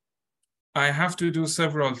 I have to do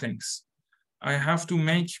several things. I have to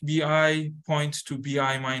make BI point to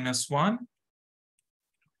BI minus 1.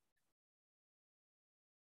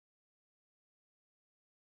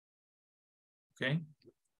 Okay.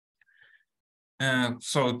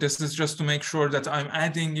 So this is just to make sure that I'm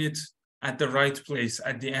adding it at the right place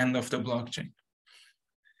at the end of the blockchain.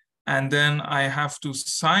 And then I have to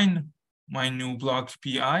sign my new block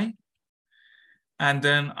BI. And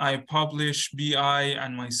then I publish BI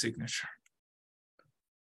and my signature.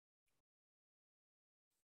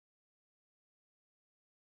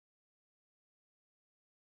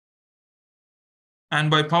 And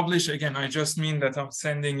by publish, again, I just mean that I'm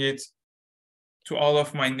sending it to all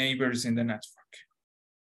of my neighbors in the network.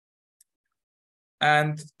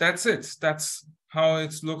 And that's it. That's how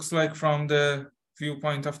it looks like from the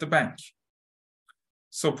viewpoint of the bank.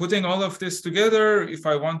 So putting all of this together, if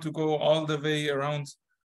I want to go all the way around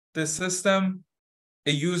the system,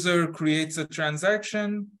 a user creates a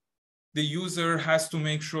transaction. The user has to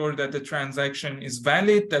make sure that the transaction is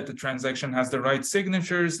valid, that the transaction has the right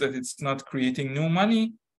signatures, that it's not creating new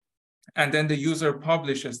money. And then the user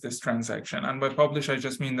publishes this transaction. And by publish, I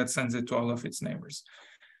just mean that sends it to all of its neighbors.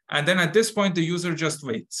 And then at this point, the user just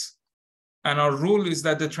waits. And our rule is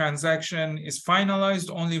that the transaction is finalized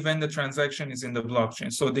only when the transaction is in the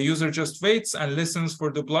blockchain. So the user just waits and listens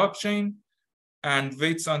for the blockchain and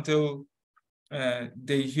waits until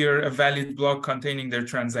they hear a valid block containing their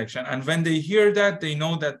transaction. And when they hear that, they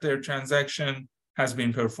know that their transaction has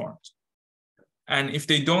been performed. And if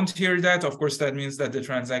they don't hear that, of course, that means that the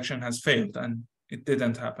transaction has failed and it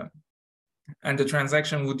didn't happen. And the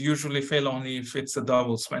transaction would usually fail only if it's a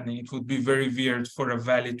double spending. It would be very weird for a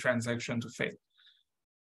valid transaction to fail.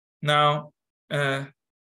 Now,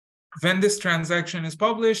 when this transaction is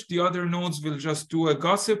published, the other nodes will just do a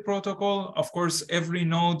gossip protocol. Of course, every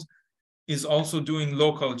node is also doing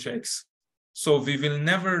local checks. So we will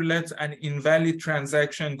never let an invalid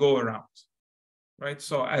transaction go around, right?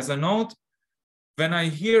 So as a node, when I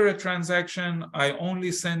hear a transaction, I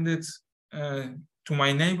only send it to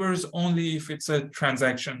my neighbors only if it's a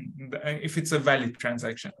transaction, if it's a valid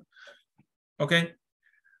transaction. Okay,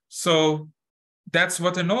 so that's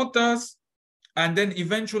what a node does. And then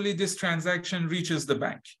eventually this transaction reaches the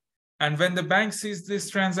bank. And when the bank sees this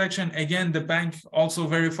transaction, again, the bank also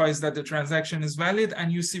verifies that the transaction is valid.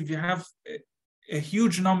 And you see, we have a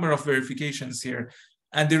huge number of verifications here.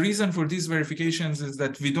 And the reason for these verifications is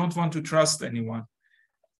that we don't want to trust anyone.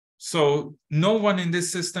 So no one in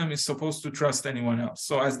this system is supposed to trust anyone else.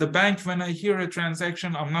 So as the bank, when I hear a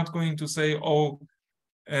transaction, I'm not going to say, oh,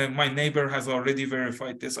 my neighbor has already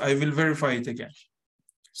verified this. I will verify it again.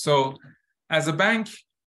 So as a bank,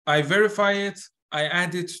 I verify it, I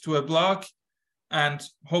add it to a block, and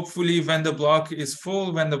hopefully when the block is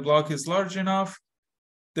full, when the block is large enough,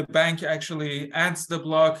 the bank actually adds the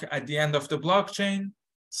block at the end of the blockchain,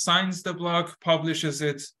 signs the block, publishes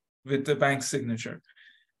it with the bank signature.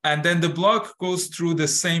 And then the block goes through the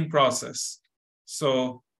same process.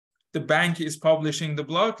 So the bank is publishing the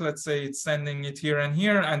block, let's say it's sending it here and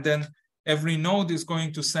here, and then every node is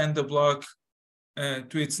going to send the block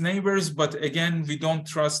to its neighbors. But again, we don't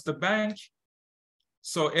trust the bank.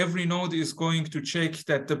 So every node is going to check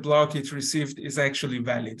that the block it received is actually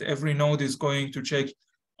valid. Every node is going to check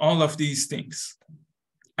all of these things.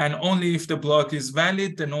 And only if the block is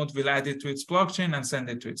valid, the node will add it to its blockchain and send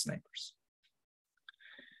it to its neighbors.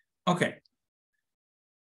 Okay.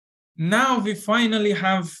 Now we finally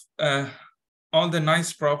have all the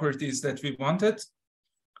nice properties that we wanted.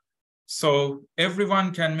 So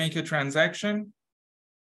everyone can make a transaction.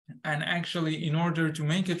 And actually, in order to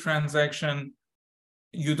make a transaction,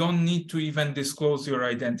 you don't need to even disclose your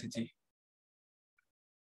identity,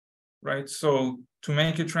 right? So to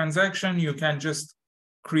make a transaction, you can just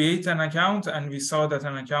create an account, and we saw that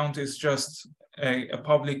an account is just a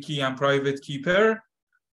public key and private key pair,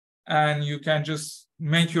 and you can just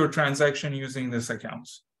make your transaction using this account,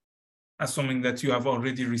 assuming that you have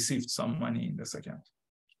already received some money in this account.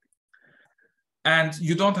 And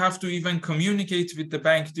you don't have to even communicate with the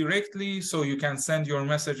bank directly, so you can send your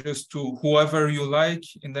messages to whoever you like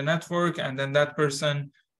in the network, and then that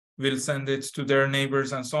person will send it to their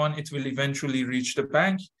neighbors and so on. It will eventually reach the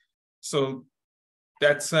bank. So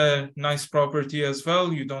that's a nice property as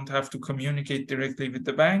well. You don't have to communicate directly with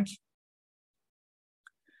the bank.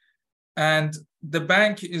 And the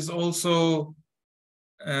bank is also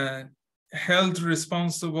held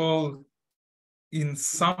responsible in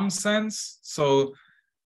some sense. So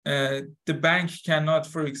the bank cannot,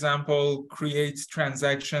 for example, create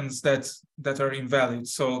transactions that are invalid.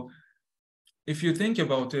 So if you think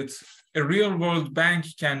about it, a real world bank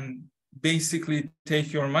can basically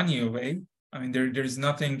take your money away. I mean, there's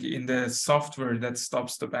nothing in the software that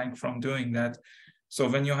stops the bank from doing that. So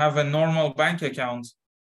when you have a normal bank account,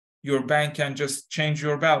 your bank can just change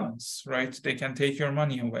your balance, right? They can take your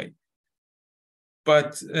money away.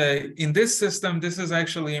 But in this system, this is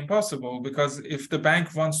actually impossible, because if the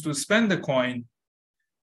bank wants to spend the coin,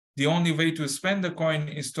 the only way to spend the coin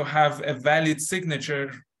is to have a valid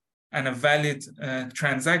signature and a valid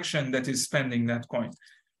transaction that is spending that coin.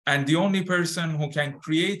 And the only person who can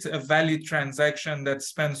create a valid transaction that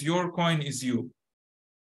spends your coin is you.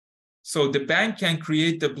 So the bank can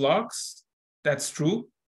create the blocks, that's true.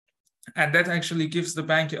 And that actually gives the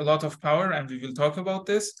bank a lot of power, and we will talk about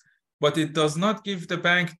this. But it does not give the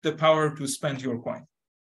bank the power to spend your coin.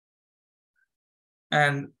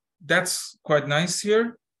 And that's quite nice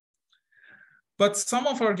here. But some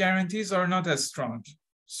of our guarantees are not as strong.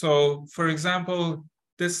 So for example,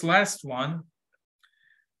 this last one,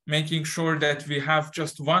 making sure that we have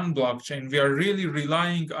just one blockchain, we are really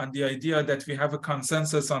relying on the idea that we have a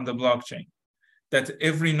consensus on the blockchain, that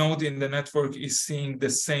every node in the network is seeing the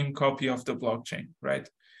same copy of the blockchain, right?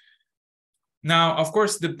 Now, of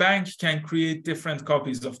course, the bank can create different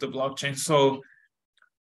copies of the blockchain. So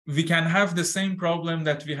we can have the same problem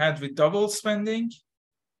that we had with double spending,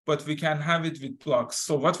 but we can have it with blocks.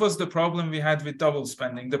 So what was the problem we had with double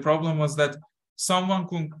spending? The problem was that someone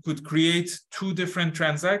could create two different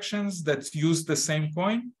transactions that used the same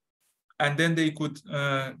coin, and then they could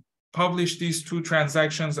publish these two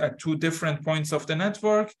transactions at two different points of the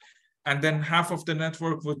network. And then half of the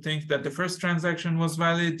network would think that the first transaction was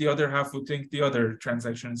valid, the other half would think the other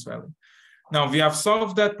transaction is valid. Now we have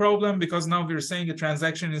solved that problem, because now we're saying a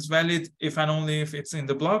transaction is valid if and only if it's in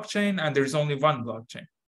the blockchain, and there's only one blockchain.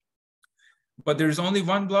 But there's only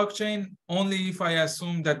one blockchain only if I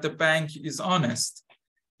assume that the bank is honest.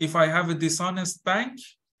 If I have a dishonest bank,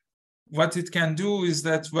 what it can do is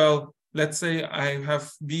that, well, let's say I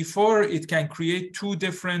have B4, it can create two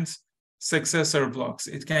different successor blocks.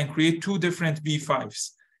 It can create two different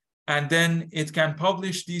B5s. And then it can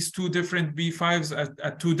publish these two different B5s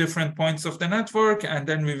at two different points of the network. And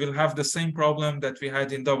then we will have the same problem that we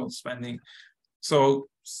had in double spending. So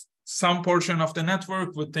some portion of the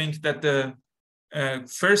network would think that the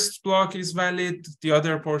first block is valid, the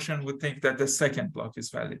other portion would think that the second block is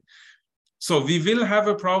valid. So we will have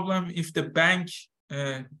a problem if the bank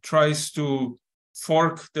tries to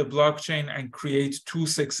fork the blockchain and create two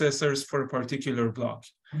successors for a particular block.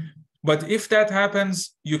 But if that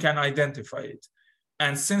happens, you can identify it.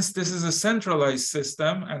 And since this is a centralized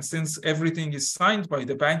system, and since everything is signed by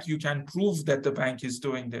the bank, you can prove that the bank is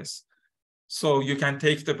doing this. So you can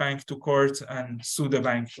take the bank to court and sue the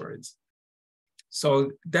bank for it.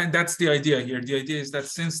 So that's the idea here. The idea is that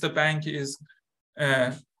since the bank is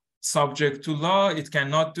subject to law, it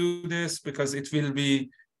cannot do this because it will be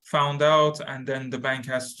found out and then the bank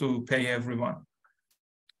has to pay everyone.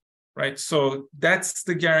 Right, so that's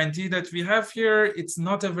the guarantee that we have here. It's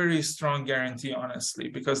not a very strong guarantee, honestly,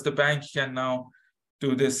 because the bank can now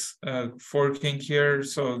do this forking here.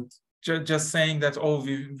 So just saying that, oh,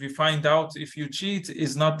 we find out if you cheat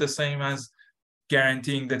is not the same as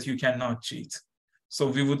guaranteeing that you cannot cheat. So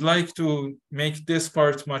we would like to make this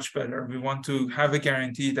part much better. We want to have a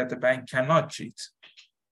guarantee that the bank cannot cheat.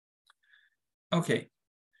 Okay,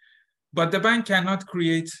 but the bank cannot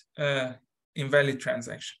create invalid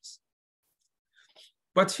transactions.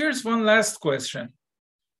 But here's one last question.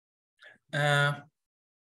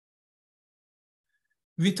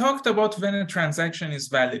 We talked about when a transaction is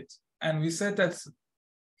valid, and we said that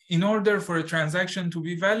in order for a transaction to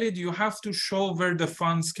be valid, you have to show where the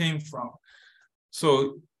funds came from.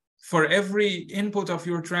 So for every input of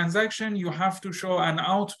your transaction, you have to show an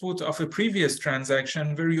output of a previous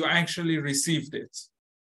transaction where you actually received it.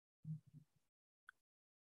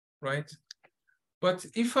 Right? But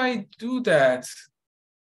if I do that,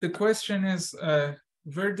 the question is,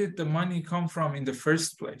 where did the money come from in the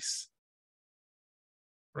first place?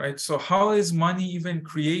 Right? So how is money even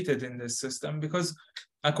created in this system? Because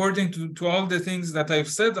according to all the things that I've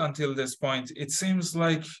said until this point, it seems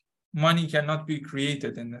like money cannot be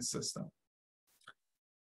created in this system.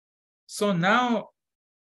 So now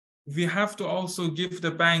we have to also give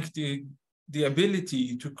the bank the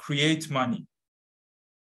ability to create money.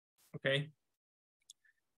 Okay?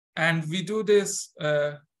 And we do this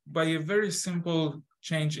by a very simple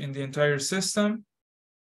change in the entire system.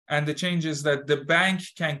 And the change is that the bank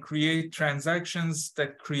can create transactions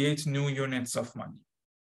that create new units of money.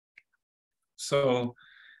 So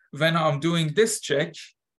when I'm doing this check,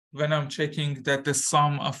 when I'm checking that the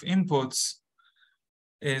sum of inputs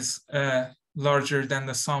is larger than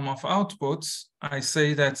the sum of outputs, I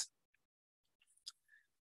say that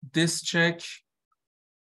this check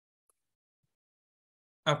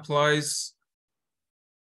applies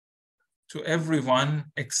to everyone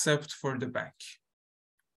except for the bank.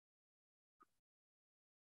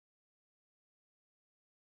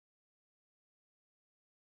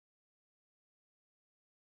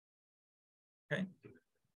 Okay.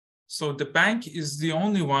 So the bank is the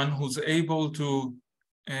only one who's able to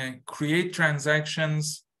create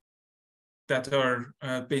transactions that are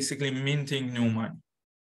basically minting new money.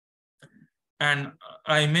 And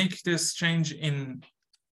I make this change in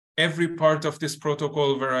every part of this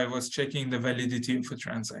protocol where I was checking the validity of a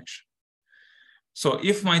transaction. So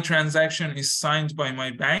if my transaction is signed by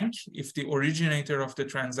my bank, if the originator of the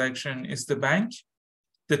transaction is the bank,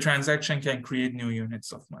 the transaction can create new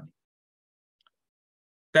units of money.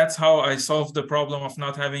 That's how I solve the problem of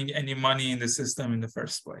not having any money in the system in the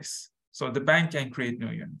first place. So the bank can create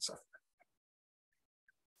new units of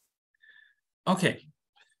money. Okay.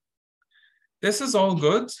 This is all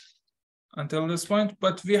good until this point,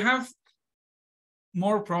 but we have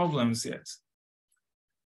more problems yet.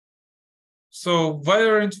 So why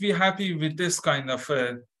aren't we happy with this kind of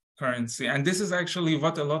currency? And this is actually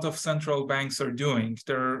what a lot of central banks are doing.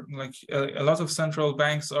 There are like a lot of central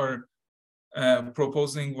banks are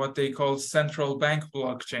proposing what they call central bank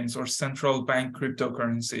blockchains or central bank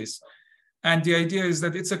cryptocurrencies. And the idea is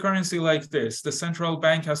that it's a currency like this. The central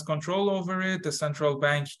bank has control over it. The central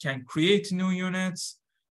bank can create new units.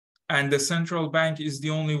 And the central bank is the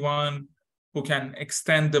only one who can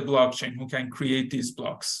extend the blockchain, who can create these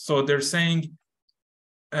blocks. So they're saying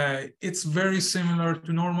it's very similar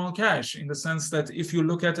to normal cash in the sense that if you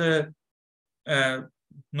look at a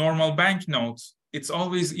normal banknote, it's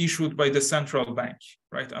always issued by the central bank,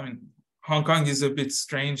 right? I mean, Hong Kong is a bit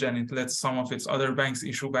strange and it lets some of its other banks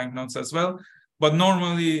issue banknotes as well. But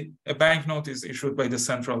normally a banknote is issued by the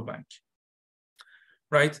central bank,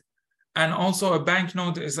 right? And also a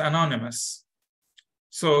banknote is anonymous.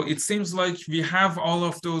 So it seems like we have all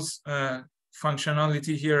of those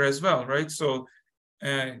functionality here as well, right? So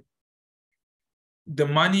the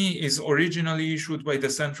money is originally issued by the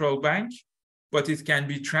central bank. but it can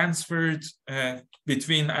be transferred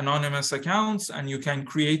between anonymous accounts, and you can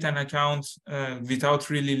create an account without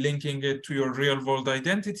really linking it to your real world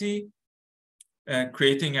identity.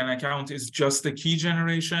 Creating an account is just a key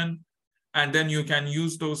generation, and then you can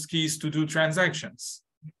use those keys to do transactions.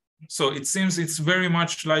 So it seems it's very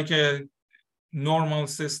much like a normal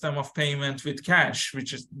system of payment with cash,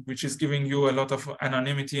 which is giving you a lot of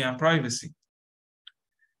anonymity and privacy.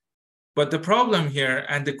 But the problem here,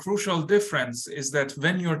 and the crucial difference, is that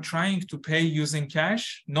when you're trying to pay using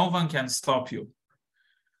cash, no one can stop you.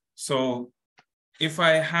 So if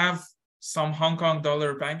I have some Hong Kong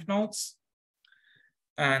dollar banknotes,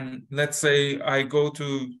 and let's say I go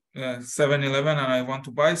to 7-Eleven and I want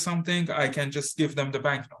to buy something, I can just give them the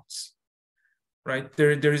banknotes, right?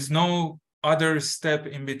 There is no other step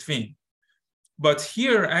in between. But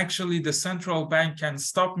here, actually, the central bank can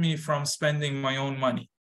stop me from spending my own money.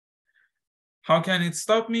 How can it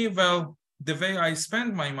stop me? Well, the way I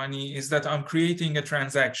spend my money is that I'm creating a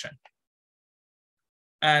transaction.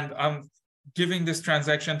 And I'm giving this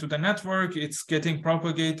transaction to the network, it's getting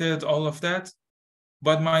propagated, all of that.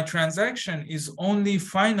 But my transaction is only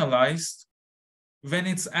finalized when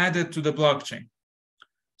it's added to the blockchain.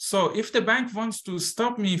 So if the bank wants to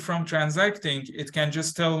stop me from transacting, it can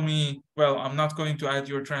just tell me, well, I'm not going to add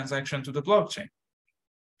your transaction to the blockchain.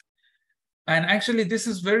 And actually, this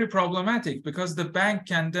is very problematic because the bank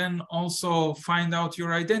can then also find out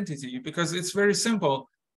your identity, because it's very simple.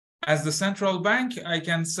 As the central bank, I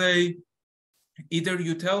can say, either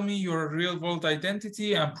you tell me your real world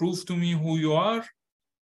identity and prove to me who you are,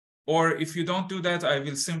 or if you don't do that, I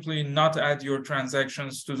will simply not add your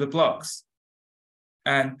transactions to the blocks.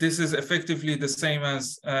 And this is effectively the same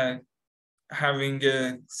as having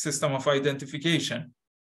a system of identification.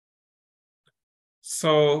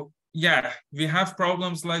 So yeah, we have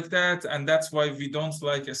problems like that, and that's why we don't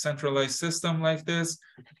like a centralized system like this.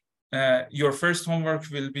 Your first homework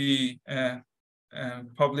will be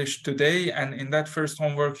published today, and in that first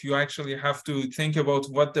homework, you actually have to think about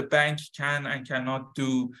what the bank can and cannot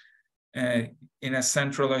do in a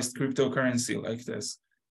centralized cryptocurrency like this.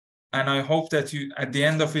 And I hope that you, at the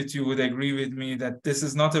end of it, you would agree with me that this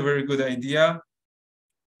is not a very good idea.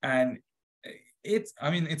 And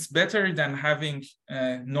it's better than having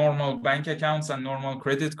normal bank accounts and normal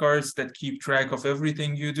credit cards that keep track of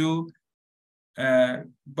everything you do.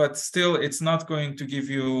 But still, it's not going to give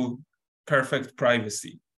you perfect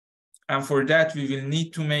privacy. And for that, we will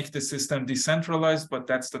need to make the system decentralized, but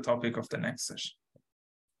that's the topic of the next session.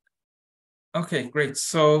 Okay, great.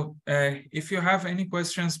 So if you have any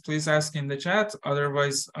questions, please ask in the chat.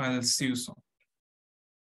 Otherwise, I'll see you soon.